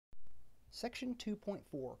Section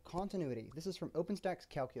 2.4, Continuity. This is from OpenStax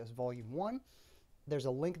Calculus, Volume 1. There's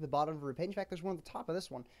a link at the bottom of every page. In fact, there's one at the top of this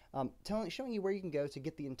one showing you where you can go to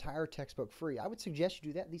get the entire textbook free. I would suggest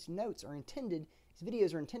you do that. These notes are intended, these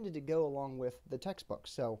videos are intended to go along with the textbook,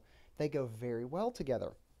 so they go very well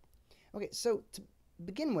together. Okay, so to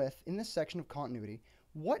begin with, in this section of continuity,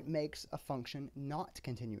 what makes a function not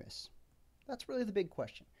continuous? That's really the big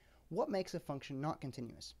question. What makes a function not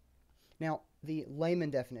continuous? Now, the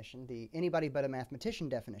layman definition, the anybody but a mathematician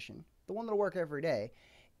definition, the one that'll work every day,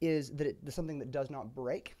 is that it's something that does not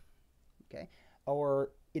break, okay?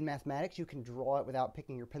 Or in mathematics, you can draw it without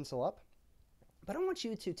picking your pencil up. But I want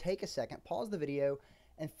you to take a second, pause the video,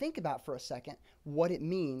 and think about for a second what it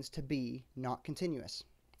means to be not continuous.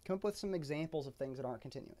 Come up with some examples of things that aren't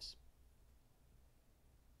continuous.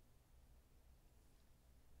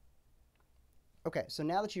 Okay, so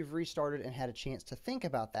now that you've restarted and had a chance to think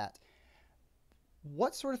about that,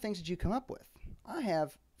 what sort of things did you come up with? I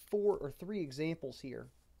have 4 or 3 examples here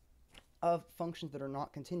of functions that are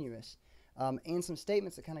not continuous and some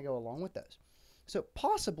statements that kind of go along with those. So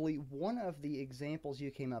possibly one of the examples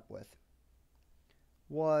you came up with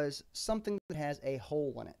was something that has a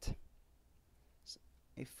hole in it.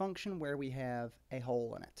 A function where we have a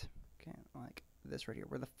hole in it. Okay, like this right here,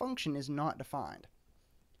 where the function is not defined.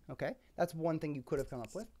 Okay, that's one thing you could have come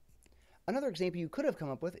up with. Another example you could have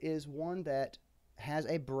come up with is one that has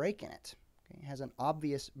a break in it. Okay, it has an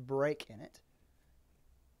obvious break in it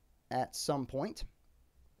at some point.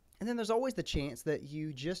 And then there's always the chance that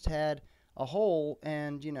you just had a hole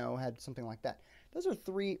and, you know, had something like that. Those are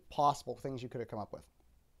 3 possible things you could have come up with.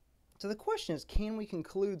 So the question is, can we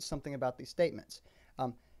conclude something about these statements?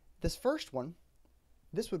 This first one,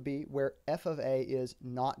 this would be where f of a is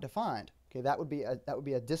not defined. Okay, that would be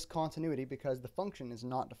a discontinuity because the function is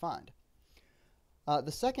not defined.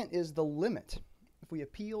 The second is the limit. If we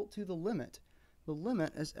appeal to the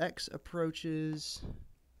limit as x approaches,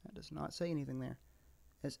 that does not say anything there,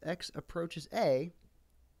 as x approaches a,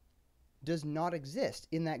 does not exist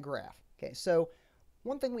in that graph. Okay, so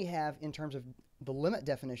one thing we have in terms of the limit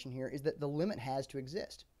definition here is that the limit has to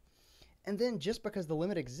exist. And then just because the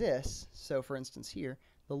limit exists, so for instance here,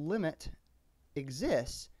 the limit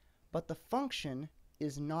exists, but the function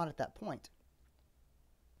is not at that point.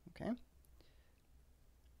 Okay? All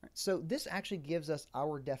right, so this actually gives us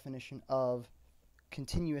our definition of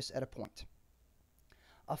continuous at a point.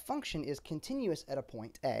 A function is continuous at a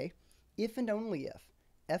point a if and only if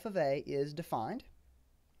f of a is defined.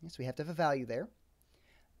 So we have to have a value there.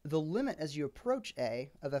 The limit as you approach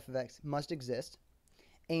a of f of x must exist,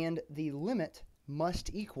 and the limit must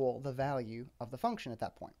equal the value of the function at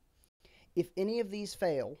that point. If any of these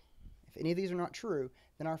fail, if any of these are not true,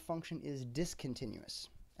 then our function is discontinuous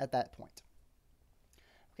at that point.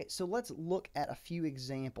 Okay, so let's look at a few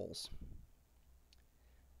examples.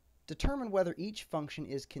 Determine whether each function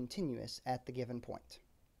is continuous at the given point.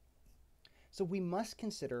 So we must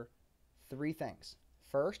consider 3 things.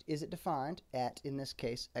 First, is it defined at, in this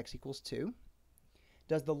case, x equals 2?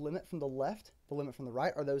 Does the limit from the left, the limit from the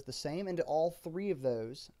right, are those the same? And do all 3 of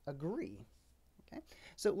those agree? Okay,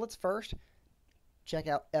 so let's first check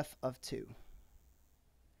out f of 2.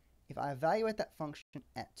 If I evaluate that function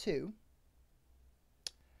at 2,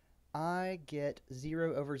 I get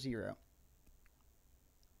 0 over 0.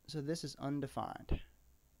 So this is undefined,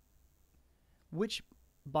 which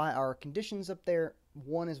by our conditions up there,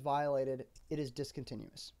 1 is violated, it is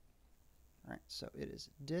discontinuous. All right, so it is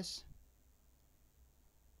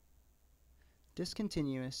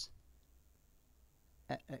discontinuous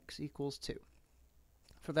at x equals 2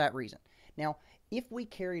 for that reason. Now, if we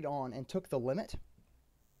carried on and took the limit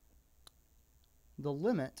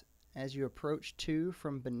as you approach 2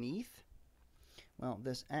 from beneath, well,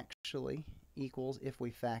 this actually equals, if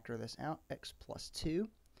we factor this out, x plus 2.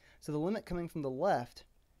 So the limit coming from the left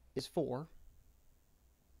is 4,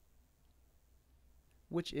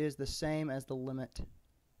 which is the same as the limit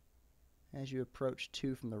as you approach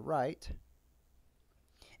 2 from the right.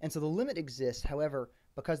 And so the limit exists, however,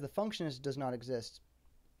 because the function does not exist,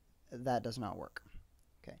 that does not work.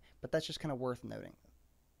 Okay, but that's just kind of worth noting.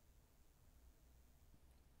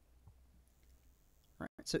 Right.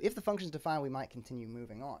 So if the function is defined, we might continue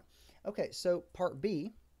moving on. Okay, so part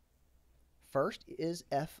B, first is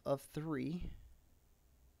f of 3.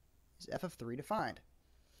 Is f of 3 defined?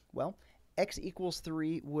 Well, x equals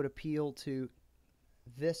 3 would appeal to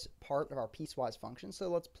this part of our piecewise function, so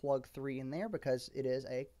let's plug 3 in there because it is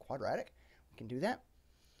a quadratic. We can do that.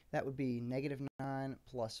 That would be -9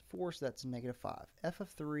 plus 4, so that's -5. f of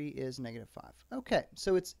 3 is -5. Okay,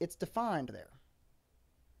 so it's defined there.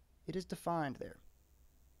 It is defined there.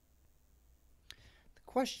 The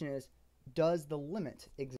question is, does the limit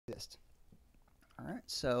exist? All right,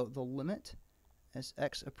 so the limit as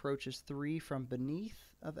x approaches 3 from beneath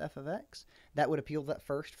of f of x, that would appeal to that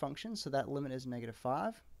first function, so that limit is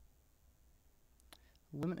 -5.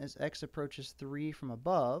 Limit as x approaches 3 from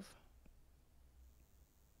above,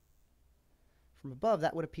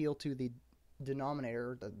 that would appeal to the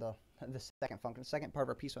denominator, the second function, second part of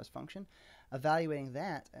our piecewise function. Evaluating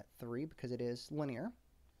that at 3, because it is linear,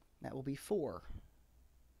 that will be 4.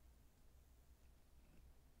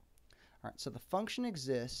 All right, so the function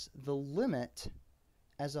exists. The limit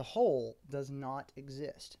as a whole does not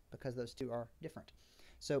exist because those two are different.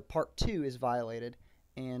 So part 2 is violated,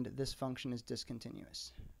 and this function is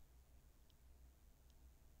discontinuous.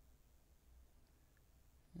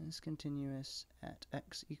 Discontinuous at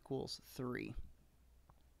x equals 3.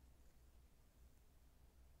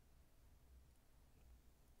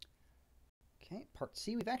 Okay, part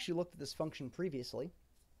C, we've actually looked at this function previously,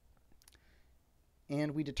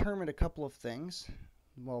 and we determined a couple of things,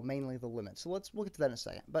 well, mainly the limit. So we'll get to that in a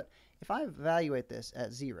second. But if I evaluate this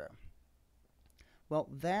at 0, well,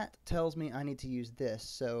 that tells me I need to use this.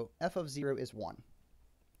 So f of 0 is 1.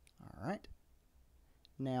 All right.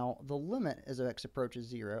 Now, the limit as x approaches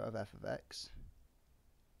 0 of f of x,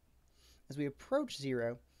 as we approach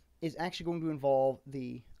 0, is actually going to involve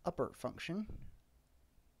the upper function.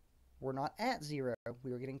 We're not at 0.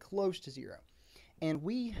 We are getting close to 0. And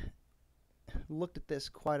we looked at this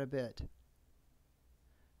quite a bit.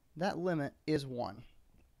 That limit is 1.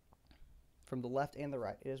 From the left and the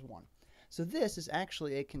right, it is 1. So this is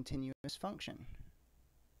actually a continuous function.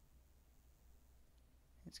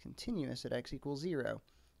 It's continuous at x equals 0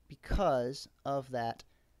 because of that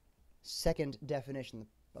second definition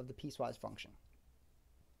of the piecewise function.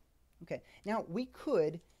 Okay, now we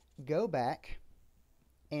could go back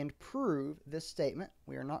and prove this statement.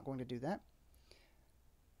 We are not going to do that.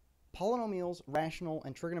 Polynomials, rational,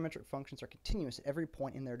 and trigonometric functions are continuous at every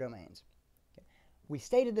point in their domains. Okay. We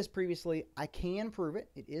stated this previously. I can prove it.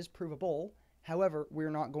 It is provable. However,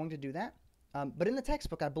 we're not going to do that. But in the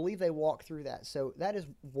textbook, I believe they walk through that. So that is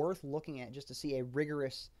worth looking at just to see a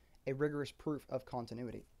rigorous proof of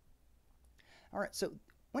continuity. All right, so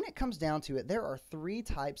when it comes down to it, there are 3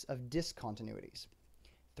 types of discontinuities.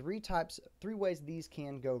 3 ways these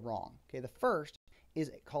can go wrong. Okay, the first is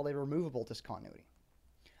called a removable discontinuity.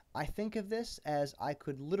 I think of this as I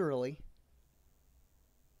could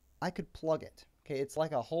plug it. Okay, it's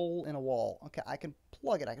like a hole in a wall. Okay, I can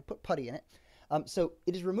plug it. I can put putty in it. So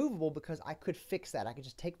it is removable because I could fix that. I could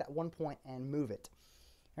just take that one point and move it.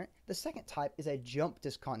 All right. The second type is a jump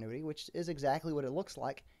discontinuity, which is exactly what it looks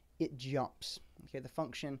like. It jumps. Okay, the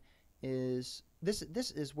function is this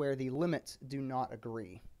is where the limits do not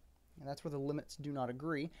agree. And that's where the limits do not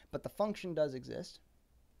agree, but the function does exist.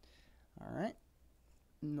 All right.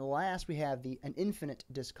 And the last, we have an infinite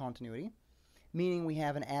discontinuity, meaning we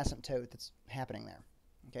have an asymptote that's happening there.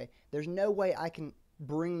 Okay, there's no way I can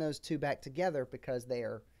bring those two back together because they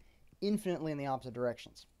are infinitely in the opposite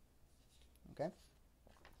directions. Okay,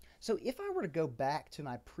 so if I were to go back to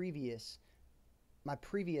my previous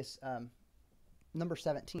number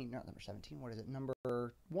 17, not number 17, what is it,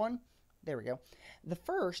 number 1? There we go. The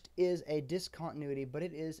first is a discontinuity, but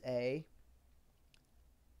it is a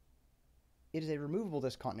removable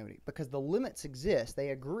discontinuity because the limits exist, they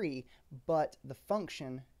agree, but the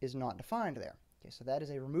function is not defined there. Okay, so that is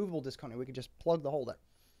a removable discontinuity. We can just plug the hole there.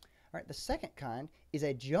 All right, the second kind is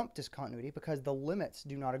a jump discontinuity because the limits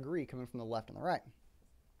do not agree coming from the left and the right.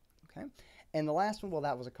 Okay, and the last one, well,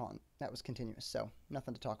 that was continuous, so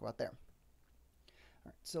nothing to talk about there. All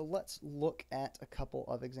right, so let's look at a couple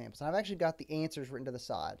of examples. And I've actually got the answers written to the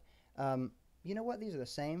side. You know what? These are the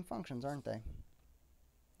same functions, aren't they?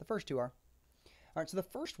 The first two are. All right, so the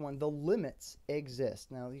first one, the limits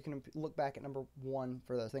exist. Now, you can look back at number 1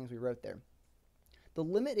 for the things we wrote there. The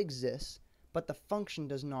limit exists, but the function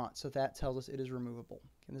does not, so that tells us it is removable.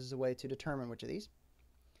 And this is a way to determine which of these.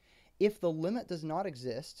 If the limit does not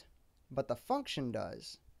exist, but the function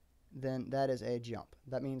does, then that is a jump.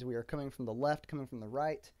 That means we are coming from the left, coming from the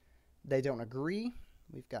right. They don't agree.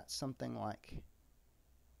 We've got something like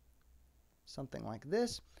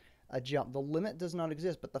this, a jump. The limit does not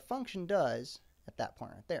exist, but the function does at that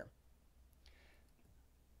point right there.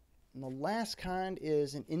 And the last kind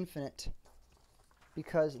is an infinite,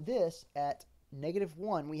 because this, at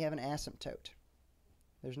 -1, we have an asymptote.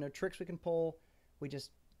 There's no tricks we can pull.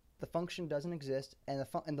 The function doesn't exist, and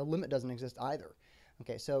the limit doesn't exist either.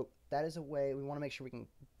 Okay, so that is a way we want to make sure we can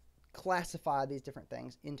classify these different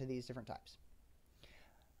things into these different types.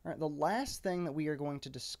 All right, the last thing that we are going to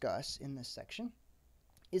discuss in this section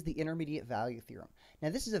is the intermediate value theorem. Now,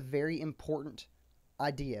 this is a very important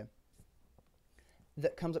idea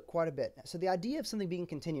that comes up quite a bit. So the idea of something being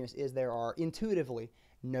continuous is there are intuitively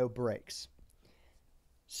no breaks.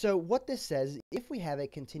 So what this says is if we have a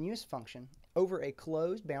continuous function over a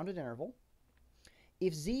closed bounded interval,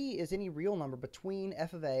 if z is any real number between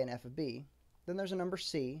f of a and f of b, then there's a number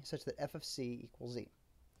c such that f of c equals z.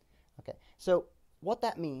 Okay, so what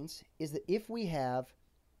that means is that if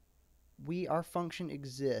our function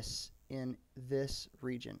exists in this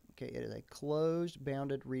region, okay, it is a closed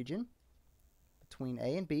bounded region between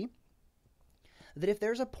a and b, that if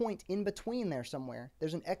there's a point in between there somewhere,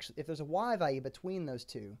 if there's a y value between those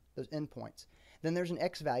endpoints, then there's an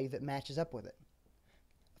x value that matches up with it.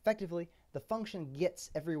 Effectively, the function gets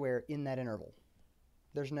everywhere in that interval.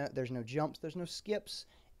 There's no jumps, there's no skips.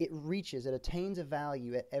 It attains a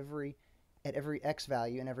value at every x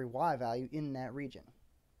value and every y value in that region.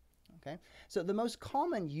 Okay? So the most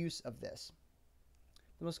common use of this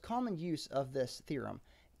theorem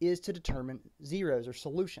is to determine zeros or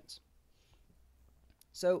solutions.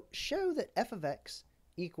 So show that f of x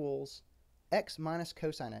equals x minus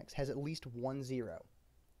cosine x has at least one zero.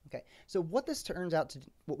 Okay, so what this turns out to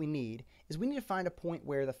what we need is we need to find a point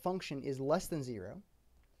where the function is less than 0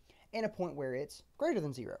 and a point where it's greater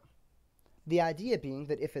than 0. The idea being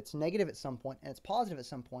that if it's negative at some point and it's positive at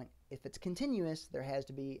some point, if it's continuous, there has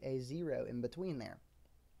to be a 0 in between there.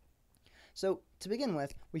 So to begin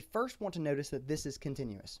with, we first want to notice that this is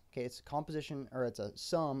continuous. Okay, it's a composition, or it's a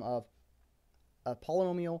sum of a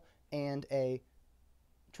polynomial and a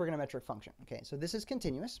trigonometric function. Okay, so this is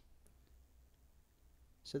continuous.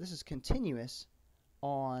 So this is continuous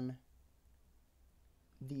on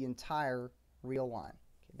the entire real line.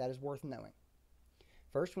 Okay, that is worth knowing.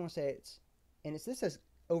 First, we want to say this is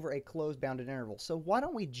over a closed bounded interval. So why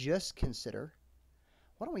don't we just consider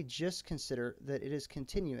that it is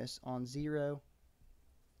continuous on 0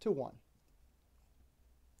 to 1?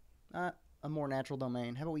 A more natural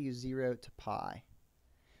domain. How about we use 0 to pi?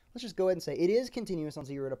 Let's just go ahead and say it is continuous on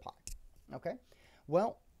 0 to pi. Okay?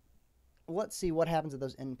 Well, let's see what happens at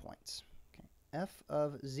those endpoints. Okay. f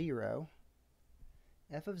of 0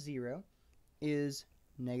 is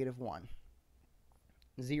negative 1.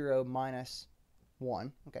 0 minus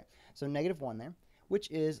 1. Okay, so negative 1 there, which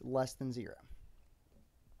is less than 0.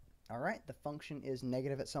 All right, the function is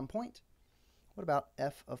negative at some point. What about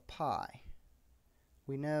f of pi?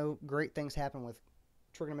 We know great things happen with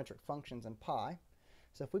trigonometric functions and pi.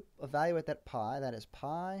 So if we evaluate that pi, that is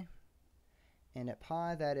pi, and at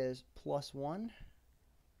pi that is plus 1,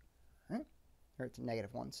 right? Or it's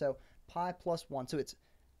negative 1. So pi plus 1. So it's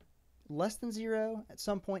less than 0 at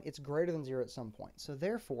some point, it's greater than 0 at some point. So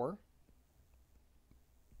therefore,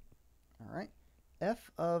 all right,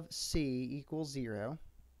 f of c equals 0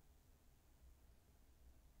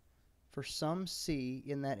 for some c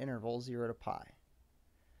in that interval 0 to pi.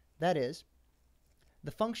 That is,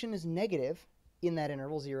 the function is negative in that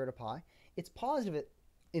interval 0 to pi. It's positive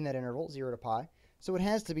in that interval 0 to pi, so it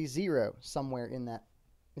has to be 0 somewhere in that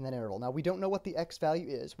interval. Now we don't know what the x value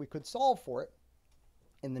is. We could solve for it.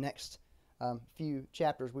 In the next few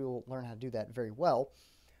chapters we will learn how to do that very well,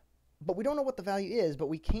 but we don't know what the value is, but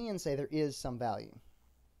we can say there is some value.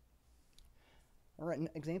 All right,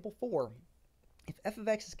 example 4. If f of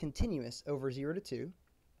x is continuous over 0 to 2,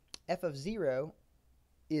 f of 0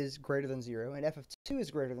 is greater than 0, and f of 2 is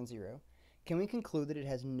greater than 0, can we conclude that it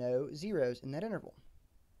has no zeros in that interval?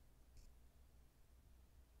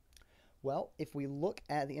 Well, if we look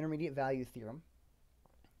at the intermediate value theorem,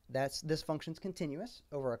 this function's continuous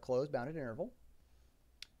over a closed bounded interval.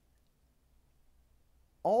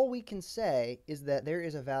 All we can say is that there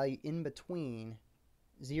is a value in between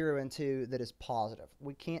 0 and 2 that is positive.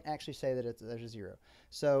 We can't actually say that there's a 0.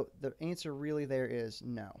 So the answer really there is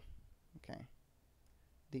no. Okay.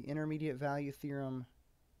 The intermediate value theorem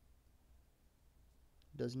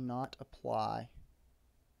does not apply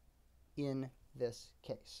in this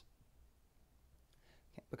case.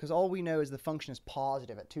 Okay, because all we know is the function is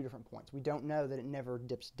positive at 2 different points. We don't know that it never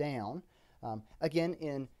dips down. Again,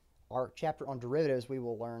 in our chapter on derivatives, we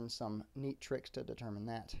will learn some neat tricks to determine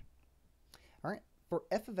that. All right, for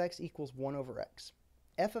f of x equals 1 over x,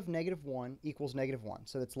 f of negative 1 equals negative 1,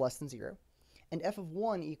 so it's less than 0, and f of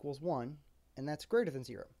 1 equals 1, and that's greater than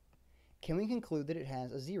 0. Can we conclude that it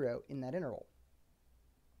has a 0 in that interval?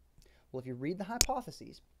 Well, if you read the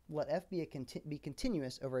hypotheses, let f be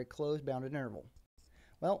continuous over a closed bounded interval.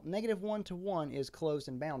 Well, negative 1 to 1 is closed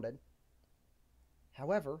and bounded.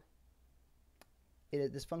 However,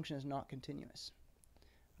 this function is not continuous.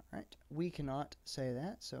 All right, we cannot say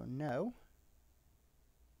that, so no,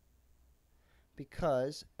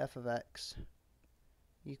 because f of x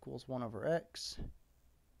equals 1 over x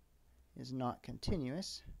is not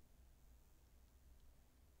continuous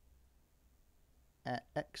at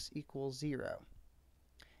x equals 0.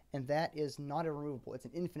 And that is not irremovable. It's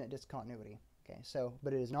an infinite discontinuity. Okay, so,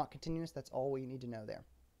 but it is not continuous. That's all we need to know there.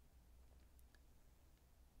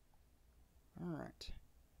 All right.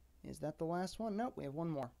 Is that the last one? Nope, we have one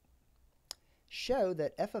more. Show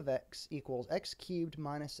that f of x equals x cubed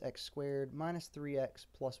minus x squared minus 3x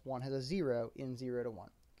plus 1 has a 0 in 0 to 1.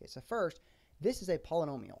 Okay, so first, this is a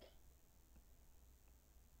polynomial.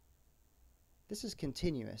 This is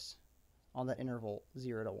continuous on that interval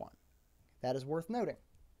 0 to 1. That is worth noting.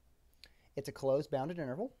 It's a closed bounded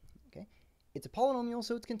interval. Okay, it's a polynomial,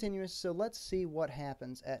 so it's continuous. So let's see what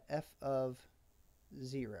happens at f of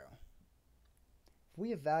 0. If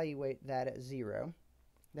we evaluate that at 0,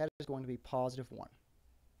 that is going to be positive 1.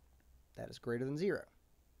 That is greater than 0.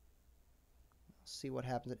 Let's see what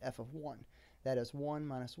happens at f of 1. That is 1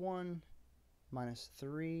 minus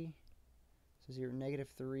 3. So 0, negative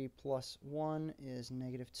 3 plus 1 is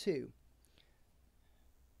negative 2.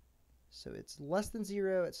 So it's less than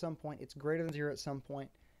 0 at some point. It's greater than 0 at some point.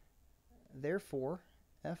 Therefore,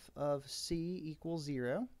 f of c equals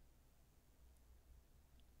 0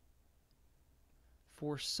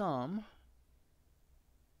 for some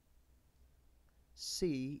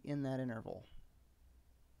c in that interval.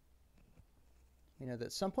 You know that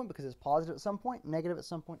at some point, because it's positive at some point, negative at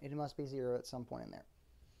some point, it must be 0 at some point in there.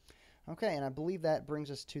 Okay, and I believe that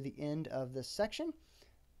brings us to the end of this section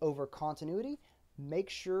over continuity. Make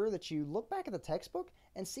sure that you look back at the textbook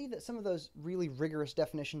and see that some of those really rigorous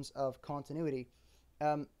definitions of continuity,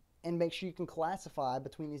 and make sure you can classify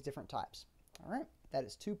between these different types. All right, that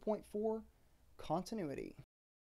is 2.4, continuity.